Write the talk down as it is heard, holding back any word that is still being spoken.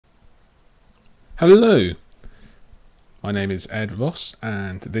Hello, my name is Ed Ross,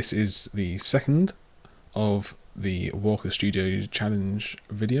 and this is the second of the Walker Studio Challenge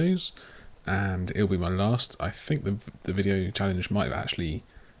videos, and it'll be my last. I think the video challenge might have actually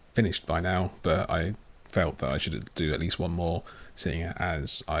finished by now, but I felt that I should do at least one more, seeing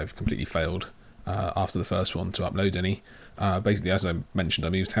as I've completely failed after the first one to upload any. Basically, as I mentioned, I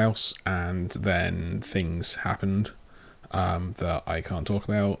moved house, and then things happened that I can't talk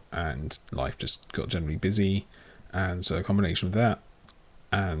about, and life just got generally busy, and so a combination of that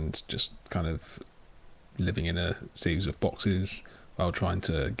and just kind of living in a series of boxes while trying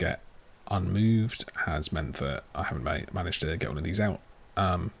to get unmoved has meant that I haven't managed to get one of these out.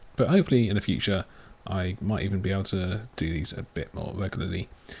 But hopefully in the future I might even be able to do these a bit more regularly.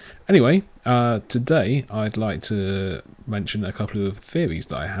 Anyway, today I'd like to mention a couple of theories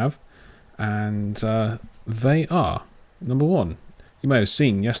that I have, and they are: number one, you may have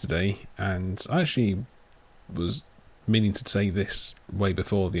seen yesterday, and I actually was meaning to say this way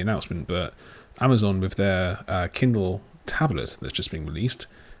before the announcement, but Amazon with their Kindle tablet that's just been released,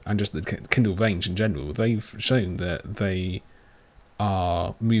 and just the Kindle range in general, they've shown that they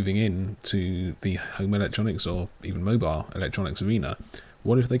are moving into the home electronics or even mobile electronics arena.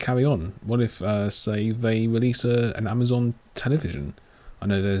 What if they carry on? What if, say, they release an Amazon television? I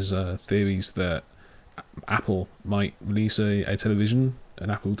know there's theories that Apple might release a television, an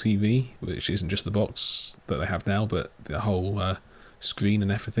Apple TV, which isn't just the box that they have now, but the whole screen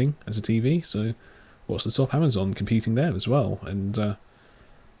and everything as a TV. So what's to stop Amazon competing there as well? And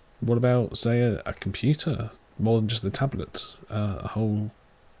what about, say, a computer, more than just the tablet? A whole...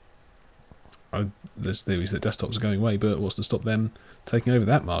 there's theories that desktops are going away, but what's to stop them taking over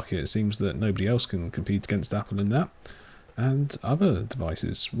that market? It seems that nobody else can compete against Apple in that. And other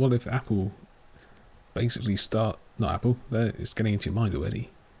devices. What if Apple basically not Apple, it's getting into your mind already.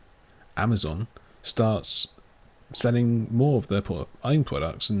 Amazon starts selling more of their own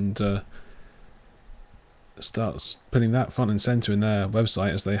products and starts putting that front and center in their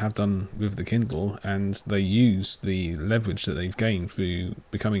website, as they have done with the Kindle, and they use the leverage that they've gained through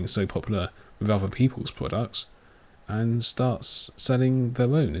becoming so popular with other people's products and starts selling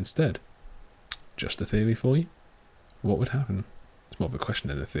their own instead. Just a theory for you. What would happen? It's more of a question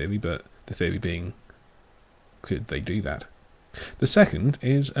than a theory, but the theory being, could they do that? The second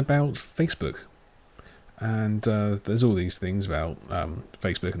is about Facebook, and there's all these things about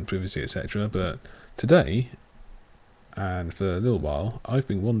Facebook and privacy, etc. But today, and for a little while, I've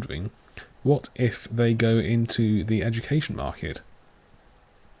been wondering, what if they go into the education market?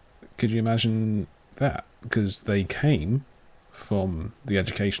 Could you imagine that? Because they came from the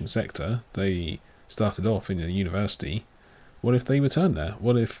education sector, they started off in a university. What if they return there?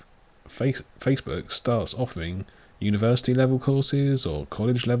 What if Facebook starts offering university level courses or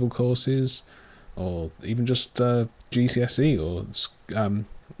college level courses, or even just GCSE or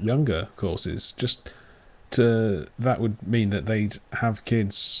younger courses? That would mean that they'd have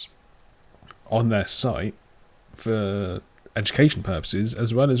kids on their site for education purposes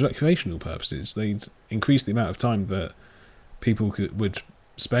as well as recreational purposes. They'd increase the amount of time that people would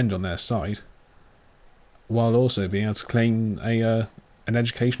spend on their site, while also being able to claim an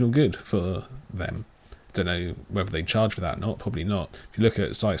educational good for them. Don't know whether they charge for that or not, probably not. If you look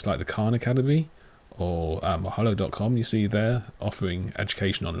at sites like the Khan Academy or Mahalo.com, you see they're offering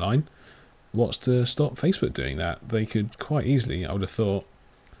education online. What's to stop Facebook doing that? They could quite easily, I would have thought,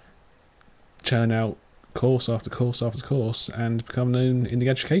 churn out course after course after course and become known in the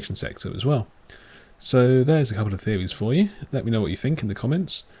education sector as well. So there's a couple of theories for you. Let me know what you think in the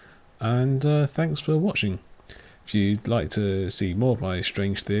comments, and thanks for watching. If you'd like to see more of my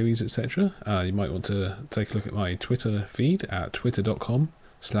strange theories, etc., you might want to take a look at my Twitter feed at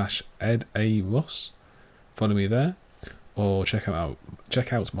twitter.com/EdARoss. Follow me there, or check out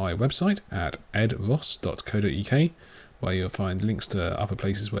my website at edross.co.uk, where you'll find links to other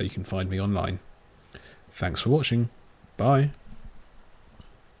places where you can find me online. Thanks for watching. Bye.